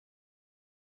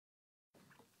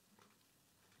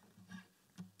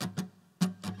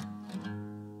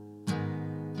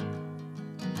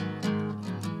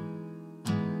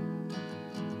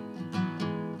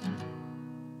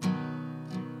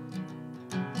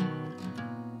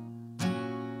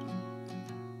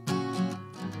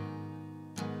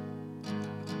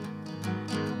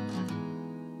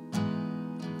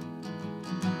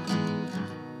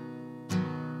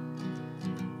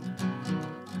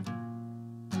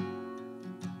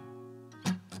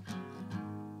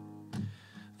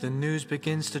The news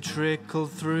begins to trickle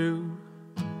through.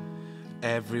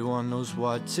 Everyone knows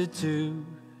what to do,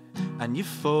 and you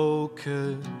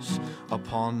focus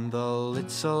upon the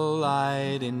little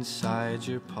light inside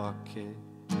your pocket.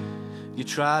 You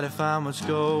try to find what's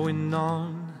going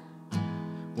on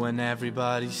when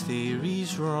everybody's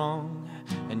theory's wrong,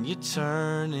 and you're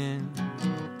turning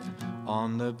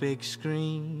on the big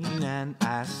screen and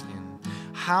asking,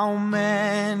 how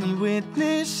many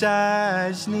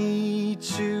witnesses need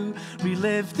to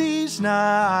relive these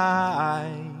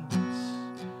nights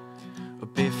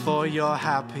before you're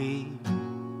happy?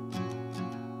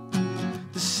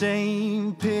 The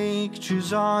same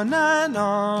pictures on and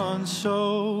on,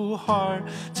 so hard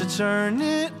to turn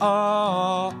it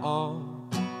off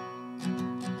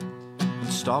and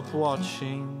stop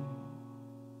watching.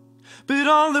 But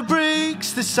all the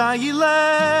breaks, the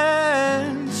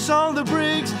silence, all the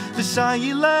breaks, the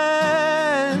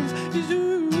silence is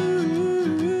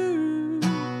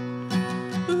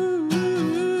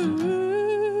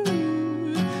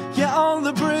yeah, all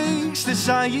the breaks, the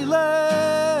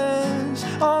silence,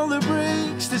 all the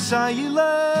breaks, the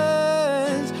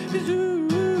silence is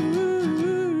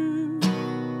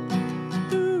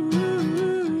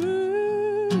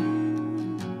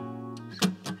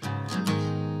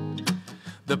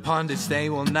The pundits, they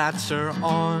will natter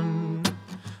on,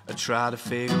 try to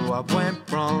figure what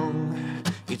went wrong.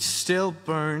 It's still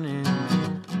burning,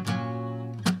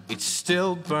 it's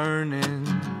still burning.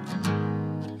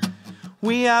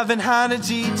 We haven't had a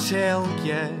detail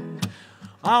yet.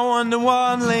 I wonder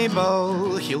what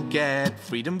label he'll get.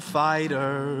 Freedom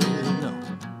fighter, no,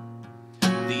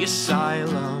 the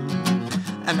asylum.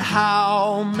 And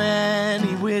how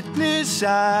many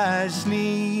witnesses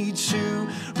need to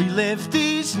relive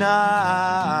these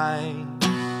nights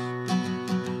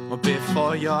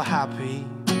before you're happy?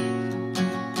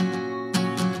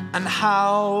 And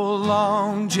how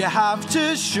long do you have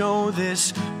to show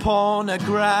this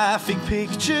pornographic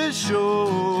picture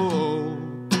show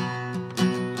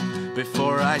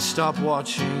before I stop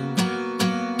watching?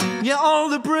 Yeah, all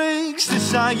the breaks, the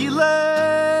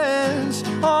silence,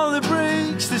 all the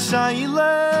breaks, the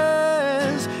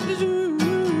silence is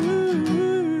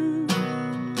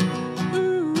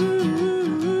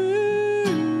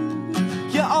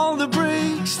yeah, all the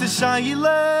breaks, the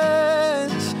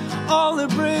silence, all the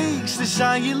breaks, the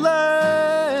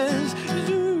silence is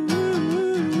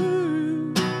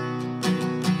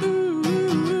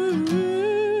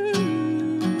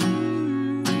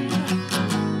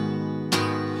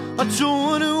I don't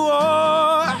wanna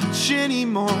watch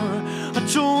anymore, I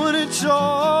don't wanna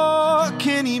talk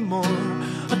anymore,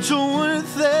 I don't wanna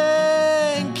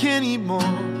think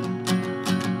anymore.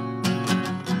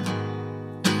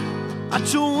 I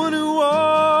don't wanna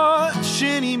watch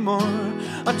anymore,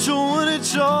 I don't wanna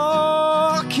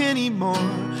talk anymore,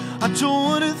 I don't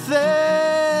wanna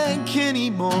think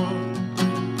anymore.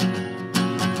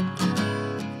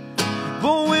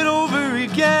 Blow it over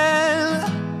again,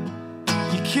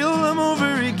 kill them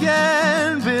over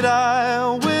again, but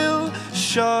I will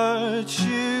shut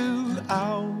you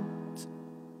out.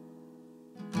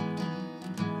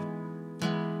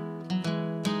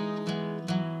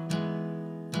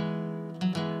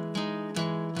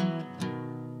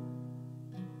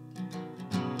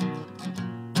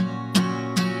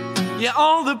 Yeah,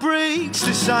 all the breaks,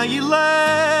 the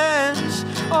silence,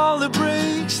 all the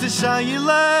breaks, the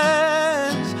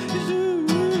silence.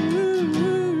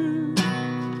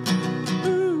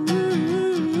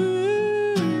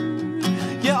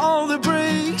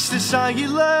 The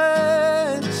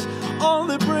silence, all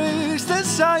the breaks, the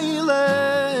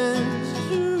silence.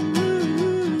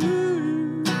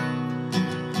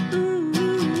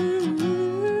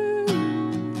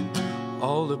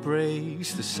 All the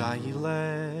breaks, the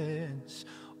silence,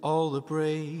 all the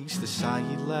breaks, the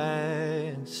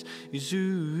silence is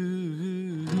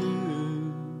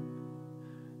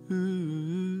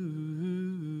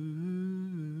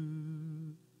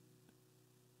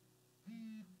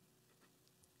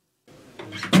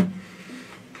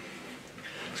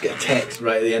Get a text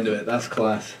right at the end of it. That's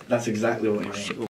class. That's exactly what you mean.